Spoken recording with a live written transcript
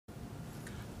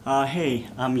Hey,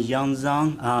 I'm Yang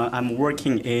Zhang. I'm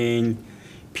working in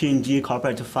P&G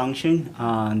corporate function,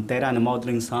 data and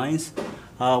modeling science.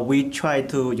 We try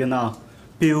to,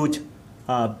 build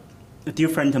a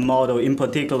different model, in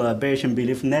particular, Bayesian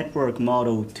Belief Network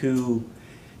model to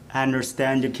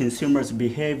understand the consumers'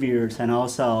 behaviors and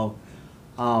also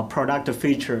product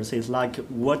features. It's like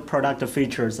what product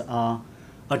features are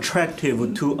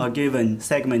attractive to a given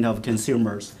segment of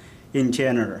consumers in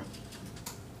general.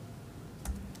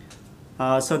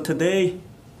 So today,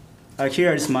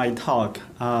 here is my talk.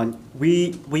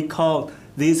 We call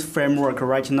this framework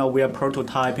right now we are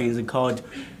prototyping is called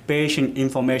Bayesian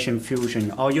information fusion.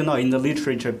 Or in the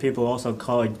literature, people also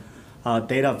call it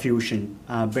data fusion,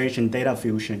 Bayesian data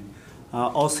fusion.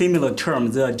 All similar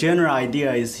terms. The general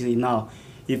idea is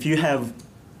if you have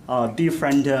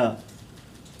different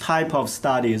type of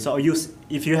studies, or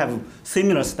if you have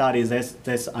similar studies,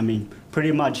 that's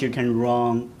pretty much you can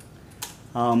run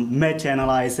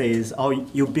meta-analysis, or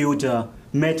you build a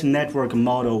meta-network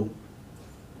model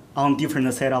on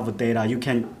different set of data. You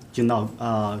can,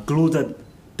 glue the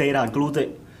data,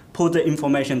 put the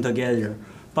information together.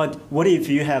 But what if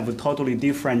you have totally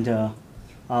different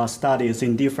studies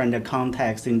in different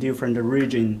contexts, in different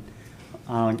region?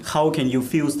 How can you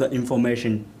fuse the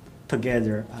information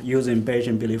together using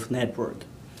Bayesian Belief Network?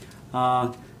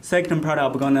 Second part,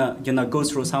 I'm gonna go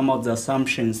through some of the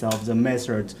assumptions of the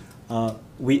methods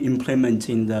we implement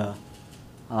in the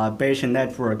Bayesian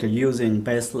network using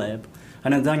BaseLab.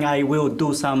 And then I will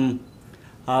do some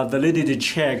validity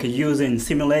check using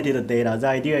simulated data. The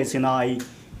idea is, I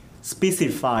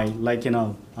specify, like,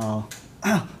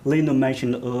 Lino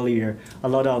mentioned earlier, a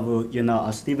lot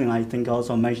of, Stephen, I think,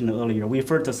 also mentioned earlier. We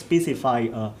first specify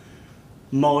a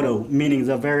model, meaning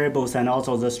the variables and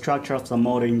also the structure of the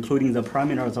model, including the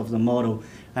parameters of the model,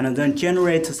 and then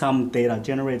generate some data,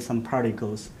 generate some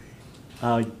particles.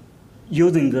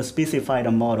 Using the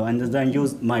specified model, and then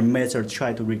use my method to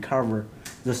try to recover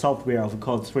the software, of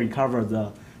course, recover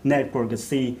the network,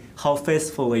 see how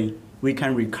faithfully we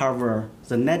can recover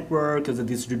the network, the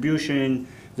distribution,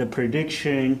 the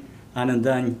prediction, and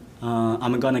then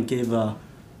I'm gonna give a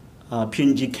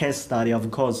P&G case study.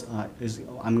 Of course,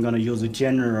 I'm gonna use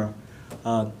general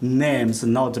names,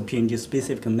 not the P&G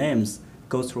specific names.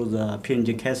 Go through the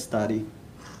P&G case study,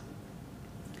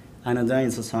 and then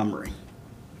it's a summary.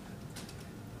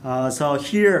 So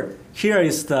here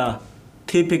is the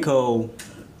typical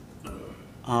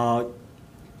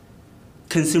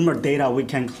consumer data we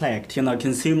can collect.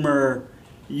 Consumer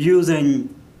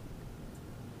using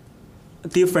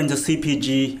different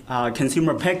CPG,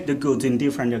 consumer packaged goods in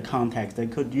different contexts. They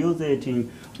could use it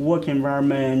in work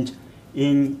environment,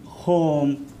 in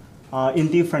home, in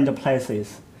different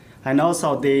places. And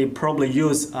also they probably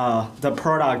use the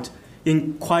product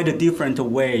in quite a different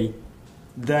way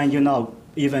than,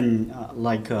 even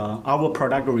like our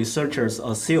product researchers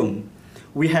assume.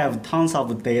 We have tons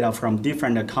of data from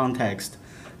different contexts.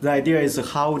 The idea is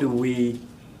how do we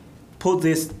put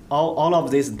all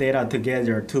of this data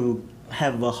together to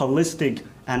have a holistic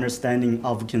understanding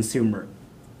of consumer.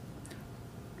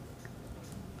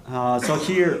 So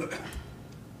here,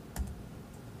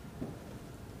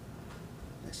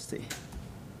 let's see.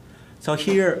 So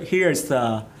here's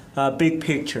the big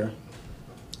picture.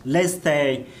 Let's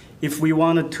say if we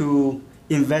wanted to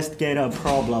investigate a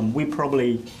problem, we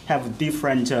probably have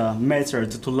different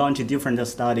methods to launch different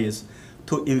studies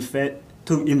to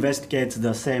investigate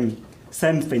the same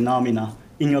phenomena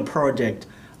in a project.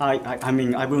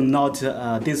 I will not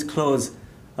disclose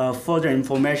further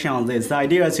information on this. The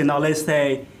idea is, let's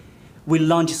say we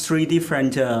launch 3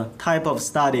 different type of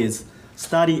studies.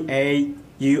 Study A,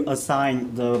 you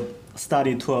assign the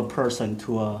study to a person,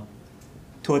 to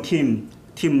a team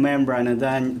member, and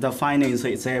then the findings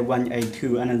is A1,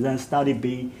 A2, and then study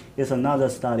B is another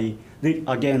study.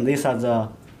 Again, these are the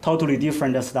totally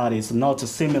different studies, not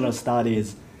similar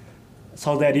studies,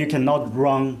 so that you cannot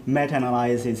run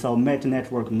meta-analysis or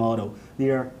meta-network model. They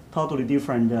are totally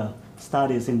different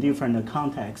studies in different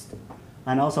contexts.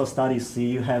 And also study C,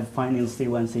 you have findings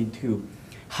C1, C2.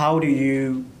 How do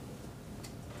you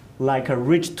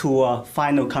reach to a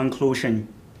final conclusion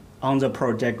on the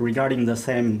project regarding the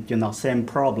same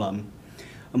problem?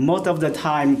 Most of the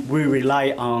time, we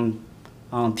rely on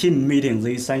team meetings.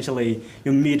 Essentially,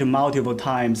 you meet multiple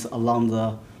times along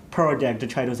the project to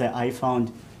try to say, I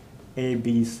found A,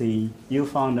 B, C. You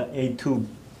found A2,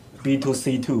 B2,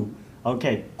 C2.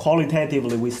 Okay,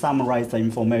 qualitatively, we summarize the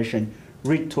information,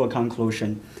 reach to a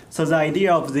conclusion. So the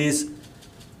idea of this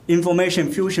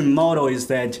information fusion model is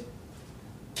that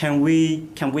can we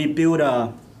build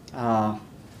a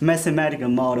mathematical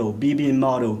model, BB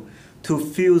model, to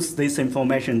fuse this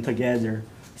information together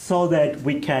so that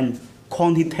we can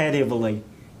quantitatively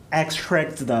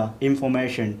extract the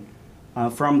information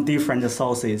from different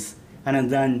sources and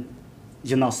then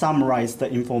summarize the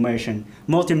information.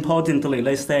 Most importantly,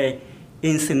 let's say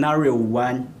in scenario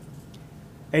 1,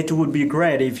 it would be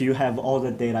great if you have all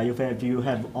the data, if you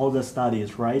have all the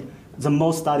studies, right? The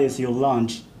more studies you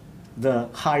launch, the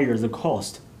higher the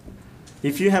cost.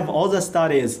 If you have all the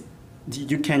studies,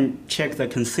 you can check the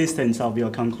consistency of your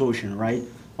conclusion, right?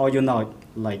 Or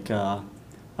like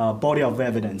body of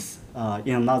evidence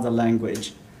in another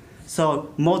language.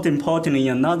 So most importantly,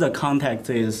 another context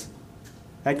is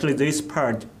actually this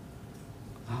part.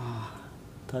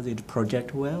 Does it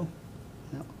project well?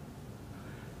 No.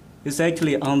 It's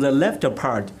actually on the left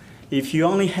part. If you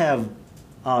only have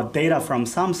data from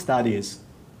some studies,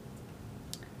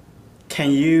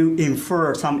 can you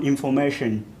infer some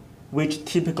information which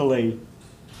typically,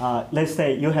 let's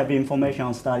say you have information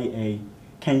on study A,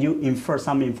 can you infer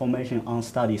some information on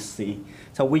study C?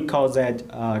 So we call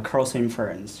that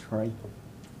cross-inference, right?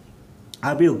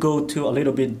 I will go to a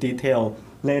little bit detail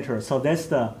later. So that's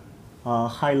the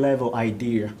high-level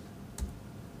idea.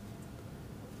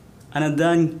 And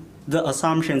then the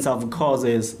assumptions, of course,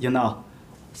 is,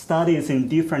 studies in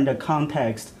different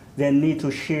contexts, they need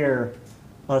to share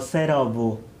a set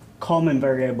of common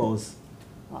variables.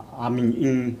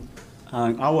 In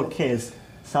our case,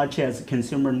 such as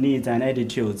consumer needs and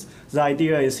attitudes. The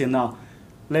idea is,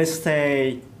 let's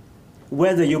say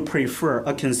whether you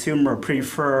a consumer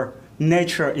prefer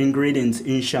natural ingredients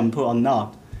in shampoo or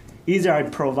not. Either I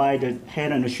provided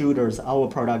Head and Shoulders, our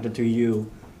product, to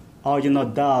you, or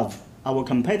Dove, our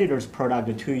competitor's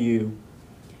product, to you.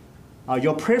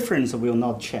 Your preference will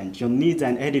not change. Your needs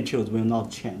and attitudes will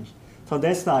not change. So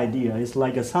that's the idea. It's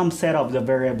like some set of the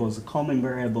variables, common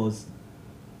variables,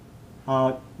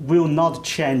 will not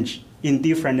change in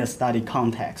different study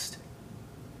contexts.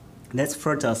 That's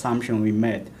first assumption we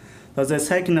made. So the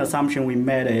second assumption we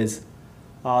made is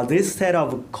this set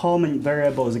of common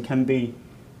variables can be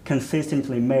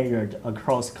consistently measured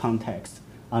across contexts.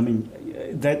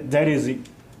 That is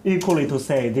equally to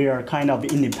say they are kind of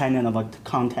independent of a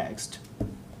context.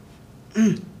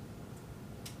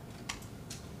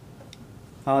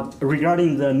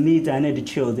 Regarding the needs and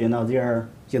attitudes, there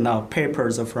are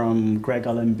papers from Greg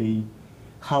Allenby.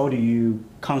 How do you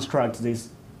construct this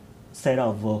set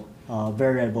of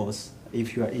variables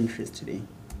if you are interested in?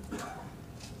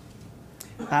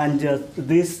 And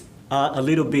this a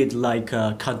little bit like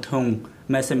cartoon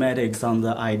mathematics on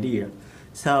the idea.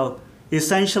 So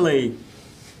essentially,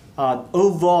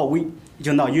 overall,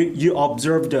 you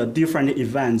observe the different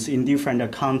events in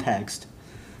different contexts.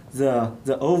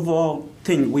 The overall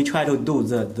thing we try to do,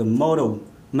 the model,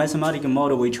 mathematical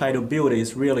model we try to build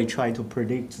is really try to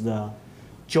predict the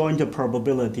joint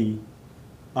probability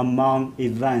among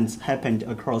events happened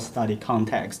across study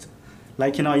context.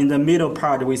 Like, in the middle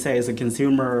part, we say is a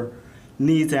consumer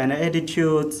needs and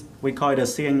attitudes. We call it a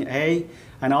CNA.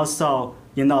 And also,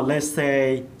 let's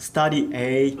say study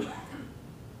A,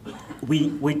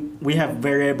 we have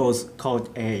variables called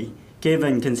A,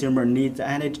 given consumer needs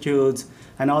and attitudes.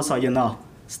 And also,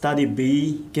 study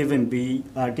B, given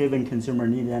consumer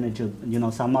needs and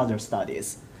attitudes, some other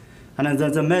studies. And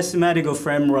then the mathematical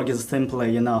framework is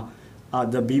simply,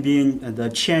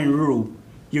 the chain rule.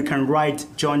 You can write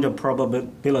joint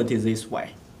probability this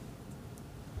way.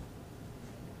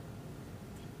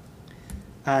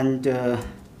 And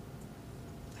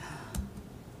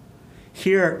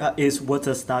here is what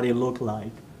the study look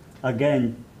like.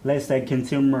 Again, let's say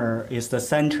consumer is the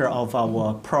center of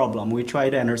our problem. We try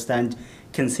to understand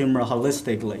consumer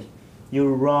holistically.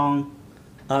 You run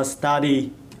a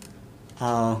study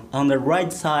on the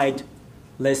right side.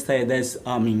 Let's say this,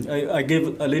 I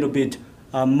give a little bit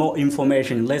more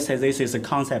information. Let's say this is a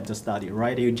concept study,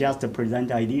 right? You just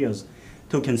present ideas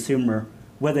to consumer,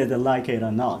 whether they like it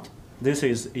or not. This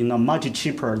is much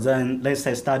cheaper than, let's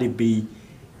say, study B.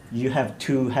 You have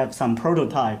to have some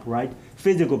prototype, right?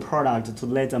 Physical product to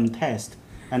let them test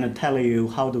and tell you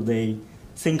how do they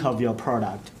think of your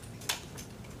product.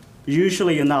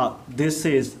 Usually, this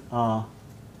is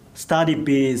study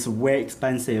B is way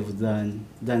expensive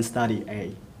than study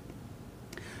A.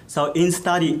 So in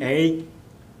study A,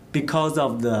 because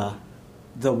of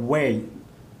the way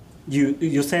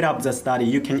you set up the study,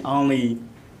 you can only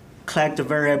collect the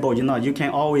variable. You can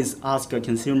always ask a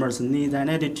consumer's needs and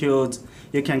attitudes.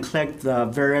 You can collect the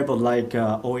variable like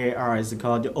OAR is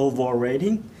called the overall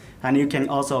rating, and you can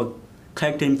also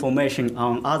collect information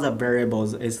on other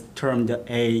variables. It's termed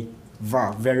A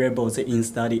var, variables in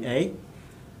study A.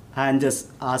 And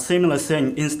a similar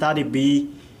thing in study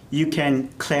B, you can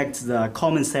collect the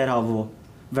common set of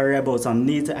variables on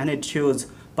needs and attitudes,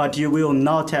 but you will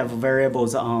not have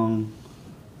variables on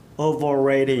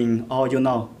overrating or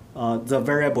the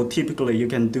variable typically you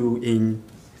can do in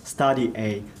study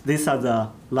A. These are the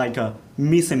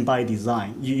missing by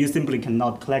design. You simply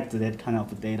cannot collect that kind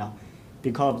of data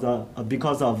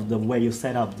because of the way you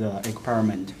set up the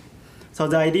experiment. So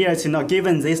the idea is,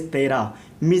 given this data,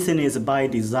 missing is by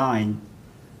design,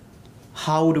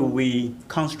 how do we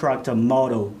construct a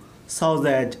model so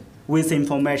that with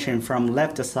information from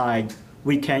left side,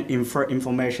 we can infer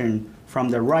information from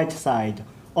the right side?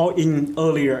 Or in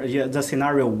earlier, the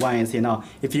scenario one is,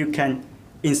 if you can,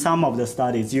 in some of the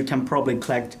studies, you can probably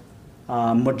collect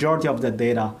majority of the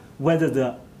data, whether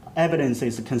the evidence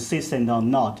is consistent or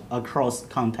not across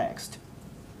context.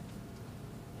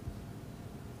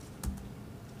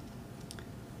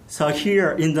 So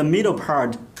here in the middle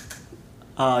part,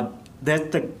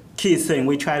 that's the key thing.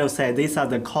 We try to say these are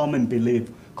the common belief,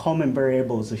 common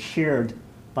variables shared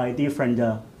by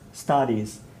different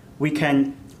studies. We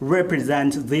can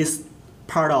represent this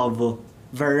part of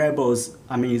variables.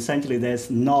 I mean, essentially there's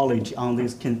knowledge on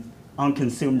this on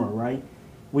consumer, right?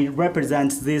 We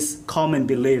represent this common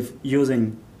belief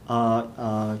using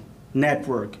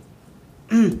network.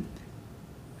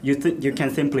 You can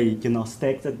simply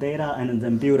stack the data and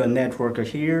then build a network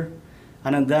here,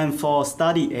 and then for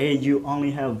study A you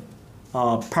only have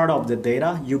part of the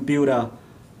data. You build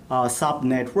a sub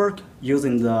network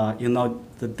using the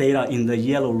data in the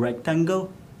yellow rectangle,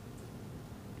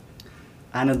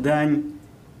 and then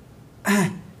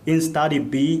in study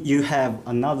B you have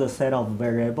another set of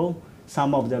variable.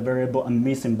 Some of the variable are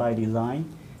missing by design.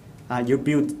 You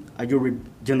build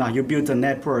the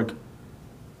network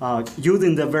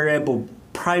using the variable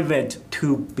private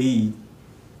to B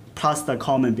plus the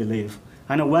common belief.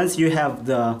 And once you have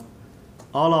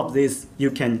all of this,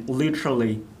 you can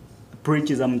literally bridge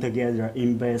them together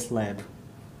in Bayes lab.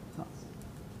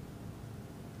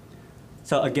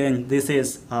 So again, this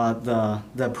is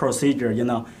the procedure.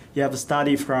 You have a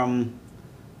study from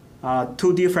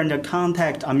 2 different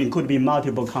contexts. I mean, could be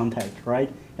multiple contexts, right?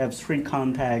 You have 3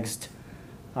 contexts,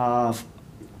 5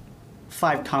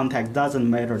 contexts, doesn't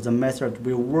matter. The method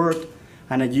will work,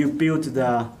 and you build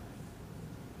the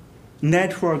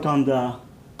network on the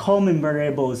common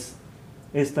variables.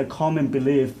 Is the common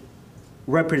belief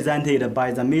represented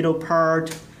by the middle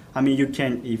part? I mean, you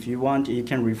can, if you want, you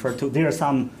can refer to. There are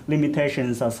some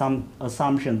limitations or some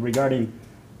assumptions regarding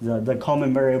the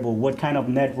common variable, what kind of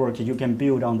network you can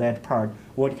build on that part,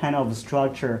 what kind of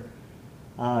structure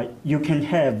you can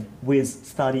have with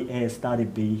study A, study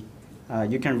B.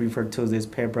 You can refer to this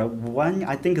paper. One,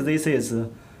 I think this is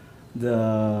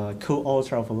the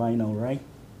co-author of Lino, right?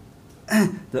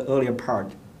 The earlier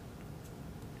part.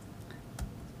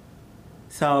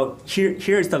 So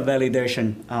here's the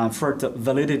validation for the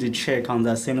validity check on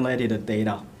the simulated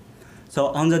data. So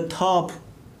on the top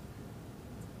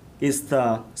is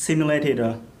the simulated,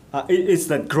 it's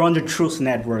the ground truth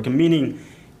network, meaning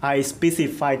I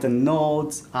specify the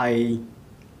nodes, I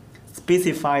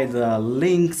specify the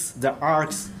links, the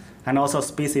arcs, and also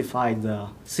specify the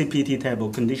CPT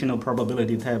table, conditional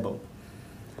probability table.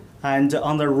 And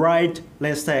on the right,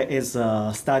 let's say is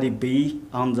study B.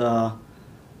 On the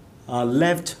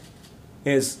left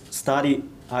is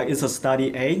a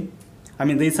study A. I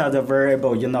mean, these are the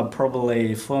variables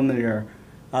probably familiar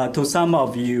to some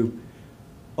of you.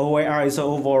 OAR is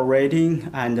overrating,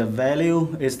 and the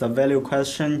value is the value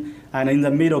question. And in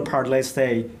the middle part, let's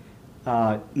say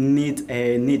need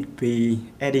A, need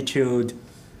B, attitude.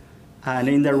 And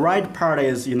in the right part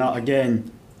is,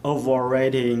 again,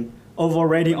 overrating.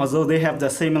 Overrating, although they have the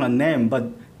similar name,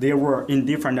 but they were in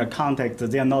different contexts.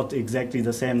 They are not exactly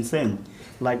the same thing.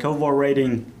 Like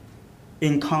overrating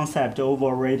in concept,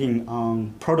 overrating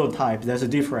on prototype, that's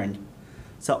different.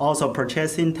 So also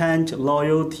purchase intent,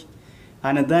 loyalty,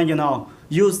 and then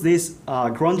use this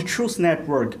ground truth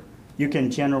network. You can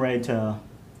generate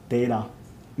data,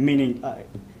 meaning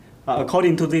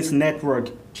according to this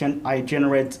network, I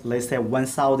generate, let's say,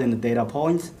 1,000 data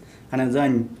points, and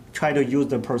then try to use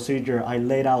the procedure I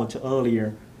laid out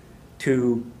earlier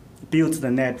to build the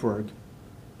network.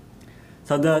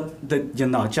 So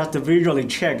just visually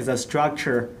check the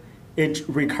structure. It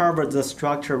recovers the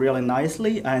structure really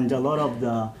nicely, and a lot of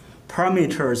the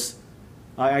parameters.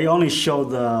 I only show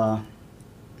the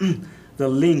the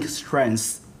link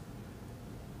strengths.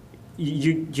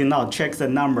 You check the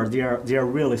number. They are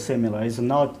really similar. It's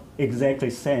not exactly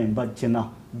same, but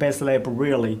Bayes lab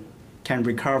really can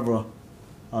recover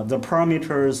the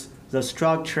parameters, the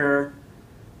structure,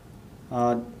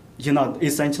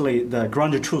 essentially the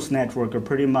ground truth network,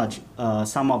 pretty much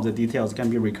some of the details can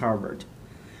be recovered.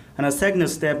 And the second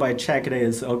step I checked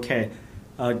is, okay,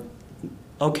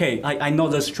 I know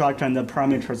the structure and the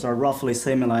parameters are roughly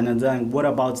similar, and then what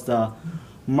about the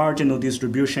marginal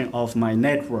distribution of my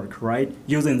network, right?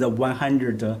 Using the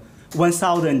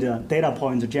 1,000 data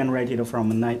points generated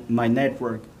from my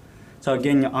network. So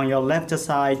again, on your left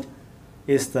side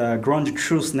is the ground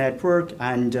truth network,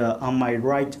 and on my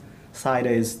right side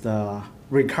is the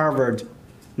recovered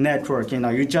network.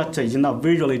 You just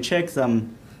visually check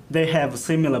them; they have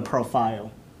similar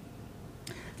profile.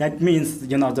 That means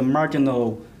the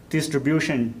marginal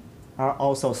distribution are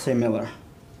also similar.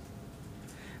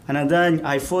 And then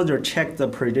I further check the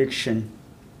prediction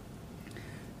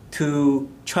to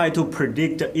try to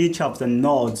predict each of the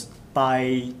nodes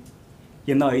by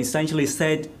essentially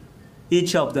set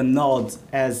each of the nodes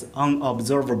as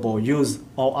unobservable, use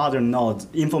all other nodes,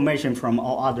 information from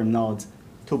all other nodes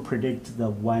to predict the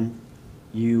one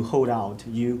you hold out,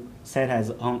 you set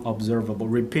as unobservable.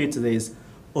 Repeat this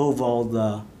over all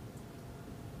the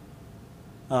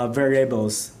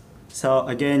variables. So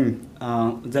again,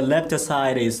 the left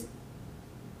side is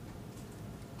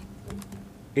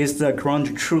the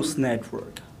ground truth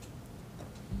network.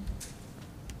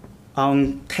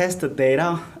 Test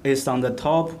data is on the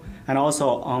top, and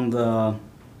also on the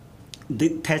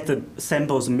tested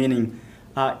samples, meaning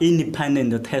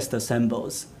independent test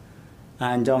samples.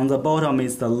 And on the bottom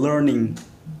is the learning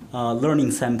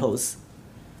samples.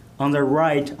 On the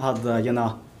right are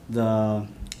the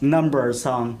numbers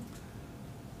on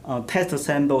test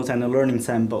samples and the learning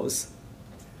samples.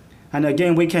 And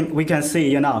again, we can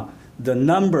see the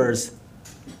numbers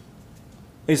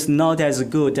is not as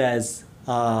good as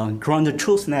ground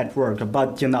truth network,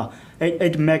 but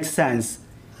it makes sense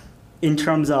in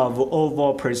terms of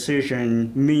overall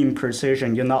precision, mean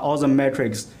precision. All the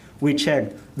metrics we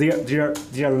checked,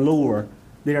 they're lower.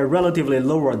 They are relatively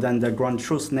lower than the ground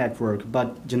truth network,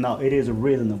 but it is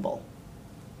reasonable.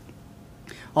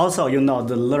 Also,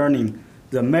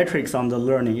 the metrics on the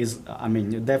learning is,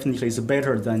 definitely is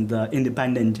better than the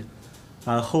independent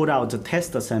holdout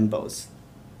test samples.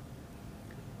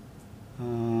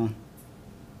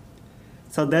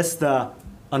 So that's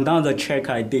another check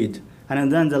I did.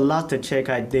 And then the last check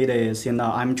I did is,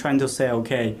 I'm trying to say,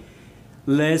 okay,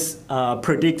 let's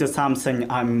predict something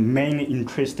I'm mainly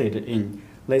interested in.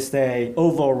 Let's say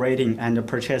overall rating and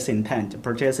purchase intent.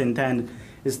 Purchase intent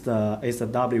is the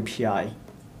WPI.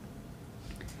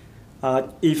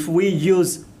 If we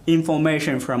use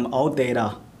information from all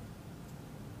data,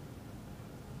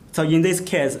 so in this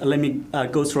case, let me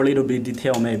go through a little bit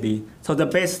detail maybe. So the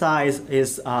base size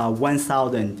is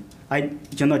 1,000. I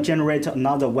generate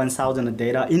another 1,000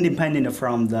 data independent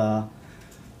from the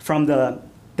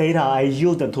data I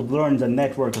used to learn the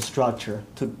network structure,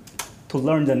 to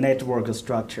learn the network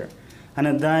structure.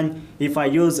 And then if I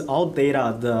use all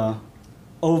data, the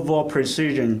overall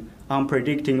precision on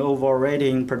predicting overall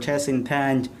rating, purchase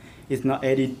intent is not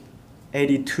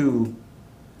 82%,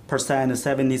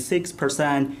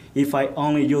 76%. If I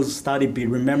only use study B,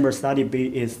 remember study B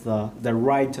is the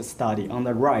right study on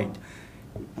the right.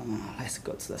 Let's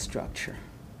go to the structure.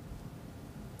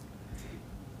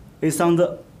 It's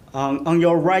on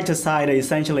your right side,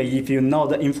 essentially, if you know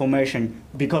the information,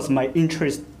 because my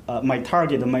interest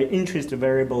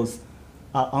variables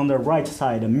are on the right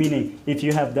side, meaning if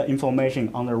you have the information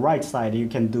on the right side, you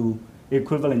can do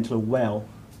equivalently well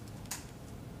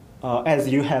as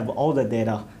you have all the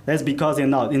data. That's because in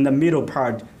the middle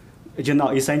part,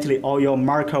 essentially all your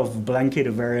Markov blanket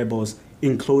variables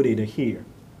included here.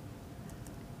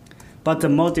 But the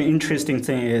most interesting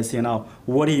thing is,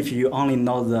 what if you only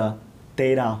know the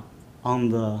data on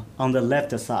the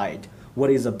left side? What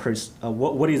is a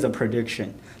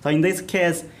prediction? So in this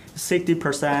case,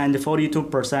 60%,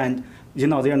 42%,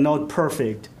 they are not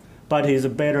perfect, but it's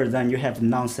better than you have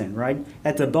nonsense, right?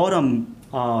 At the bottom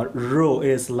row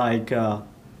is like, I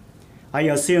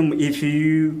assume if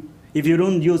you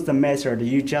don't use the method,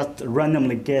 you just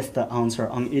randomly guess the answer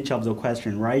on each of the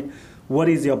question, right? What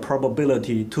is your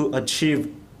probability to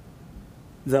achieve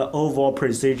the overall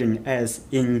precision as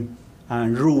in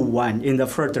rule 1, in the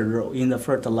first row, in the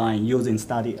first line, using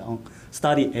study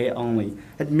A only?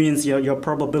 It means your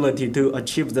probability to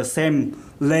achieve the same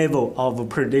level of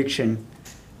prediction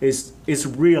is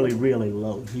really, really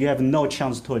low. You have no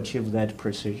chance to achieve that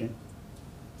precision.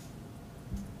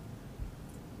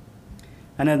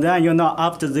 And then,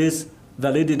 after this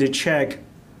validity check,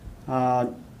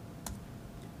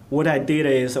 what I did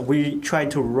is we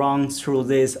tried to run through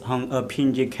this on a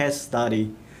PNG case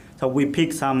study. So we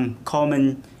picked some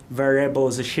common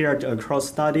variables shared across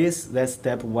studies. That's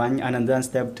step one. And then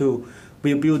step two,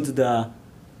 we build the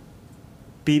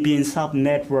Bayesian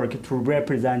subnetwork to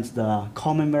represent the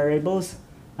common variables.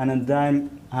 And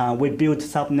then we build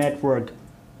subnetwork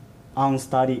on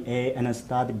study A and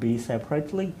study B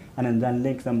separately, and then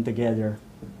link them together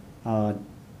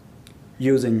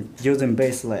using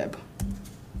Baselab.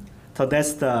 So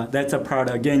that's the part.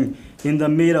 Again, in the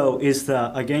middle is the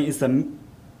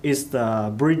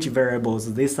bridge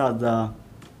variables. These are the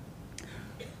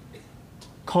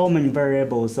common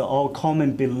variables or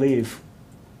common belief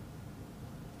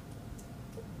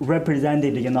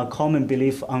represented in a common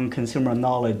belief on consumer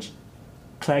knowledge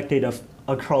collected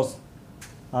across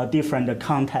different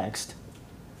contexts.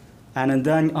 And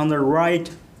then on the right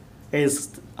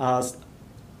is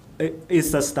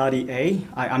the study A.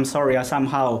 I'm sorry, I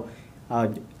somehow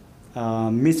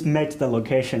mismatched the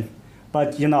location.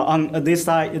 But on this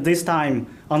side, this time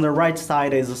on the right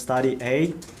side is study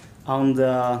A, on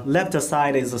the left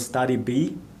side is study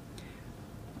B,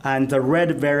 and the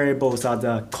red variables are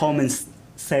the common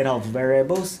set of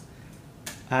variables,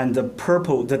 and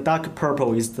the dark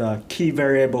purple is the key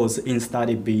variables in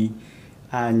study B,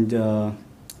 and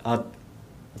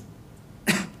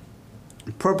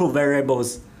purple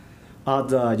variables are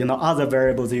the other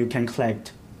variables you can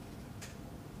collect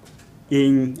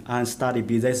in study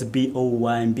B. That's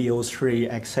BO1, BO3,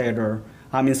 etc.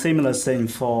 I mean, similar thing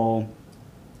for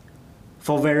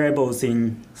variables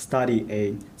in study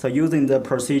A. So using the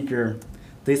procedure,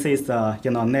 this is the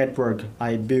network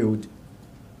I built.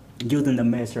 Using the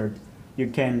method, you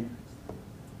can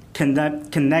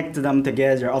connect them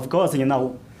together. Of course,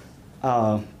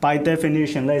 by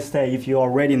definition, let's say if you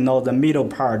already know the middle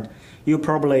part, you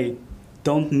probably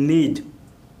don't need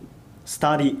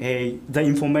study A, the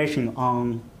information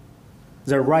on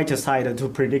the right side to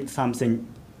predict something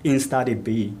in study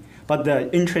B. But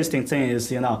the interesting thing is,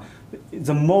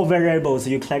 the more variables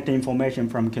you collect information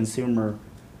from consumer,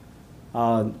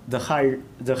 the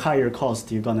higher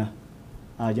cost you're gonna,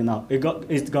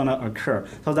 it's gonna occur.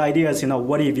 So the idea is,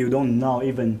 what if you don't know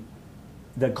even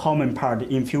the common part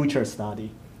in future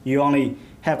study? You only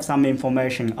have some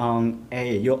information on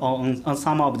A, on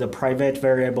some of the private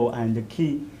variable and the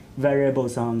key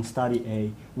variables on study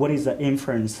A. What is the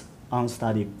inference on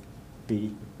study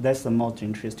B? That's the most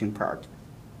interesting part.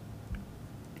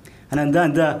 And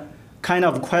then the kind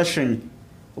of question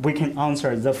we can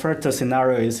answer, the first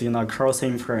scenario is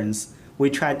cross-inference. We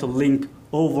try to link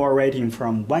overrating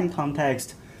from one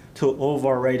context to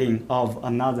overrating of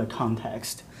another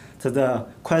context. So the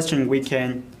question we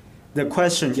can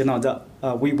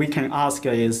ask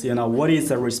is, what is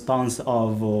the response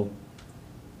of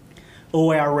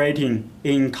OR rating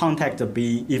in context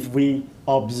B if we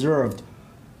observed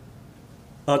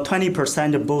a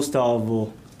 20% boost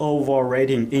of overall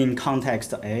rating in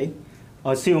context A?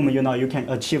 Assume you can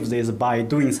achieve this by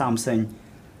doing something,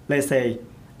 let's say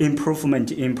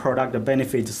improvement in product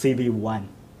benefit CV1.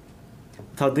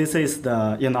 So this is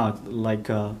the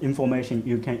information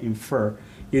you can infer.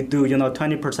 You do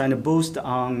 20% boost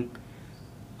on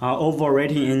overall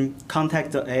rating in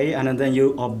context A, and then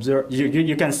you observe,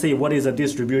 you can see what is the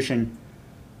distribution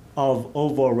of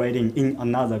overall rating in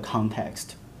another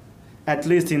context. At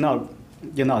least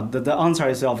the answer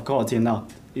is, of course,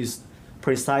 is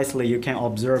precisely you can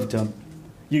observe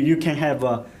you can have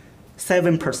a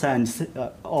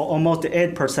 7%, almost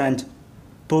 8%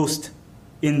 boost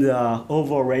in the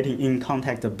overall rating in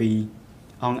context B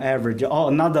on average. Or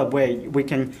another way we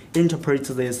can interpret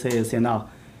this is,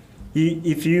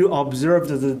 if you observe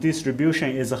the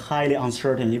distribution is highly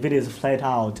uncertain, if it is flat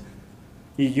out,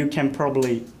 you can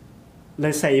probably,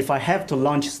 let's say if I have to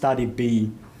launch study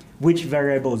B, which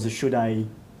variables should I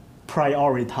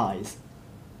prioritize?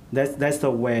 That's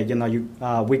the way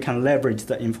we can leverage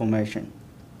the information.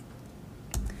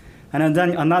 And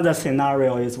then another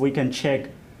scenario is we can check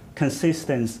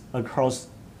consistency across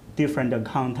different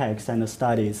contexts and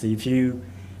studies. If you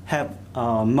have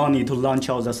money to launch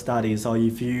all the studies, or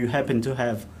if you happen to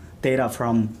have data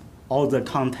from all the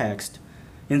context,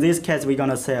 in this case we're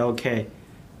gonna say, okay,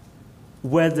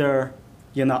 whether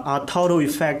our total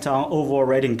effect on overall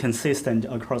rating consistent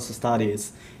across the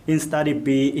studies. In study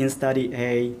B, in study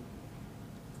A,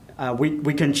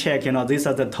 we can check, these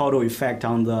are the total effect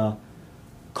on the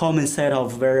common set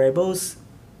of variables.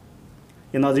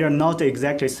 They are not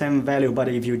exactly same value, but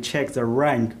if you check the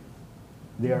rank,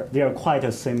 they are quite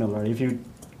similar. If you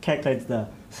calculate the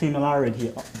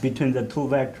similarity between the two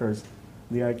vectors,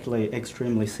 they are actually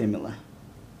extremely similar.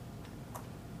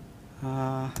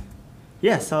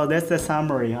 Yeah, so that's the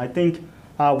summary. I think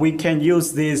we can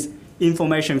use this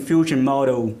information fusion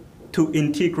model to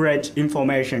integrate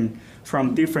information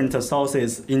from different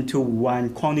sources into one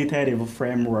quantitative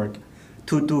framework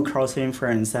to do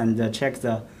cross-inference and check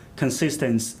the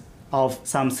consistency of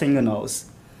some signals.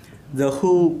 The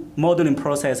whole modeling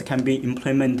process can be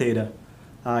implemented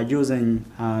using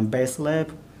Bayes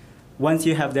lab. Once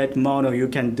you have that model, you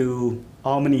can do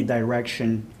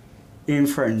omnidirection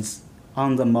inference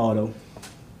on the model.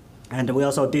 And we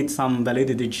also did some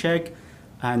validity check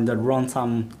and run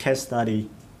some case study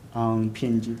on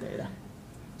PNG data.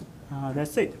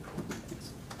 That's it.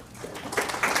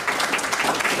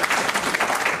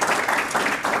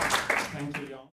 Thank you.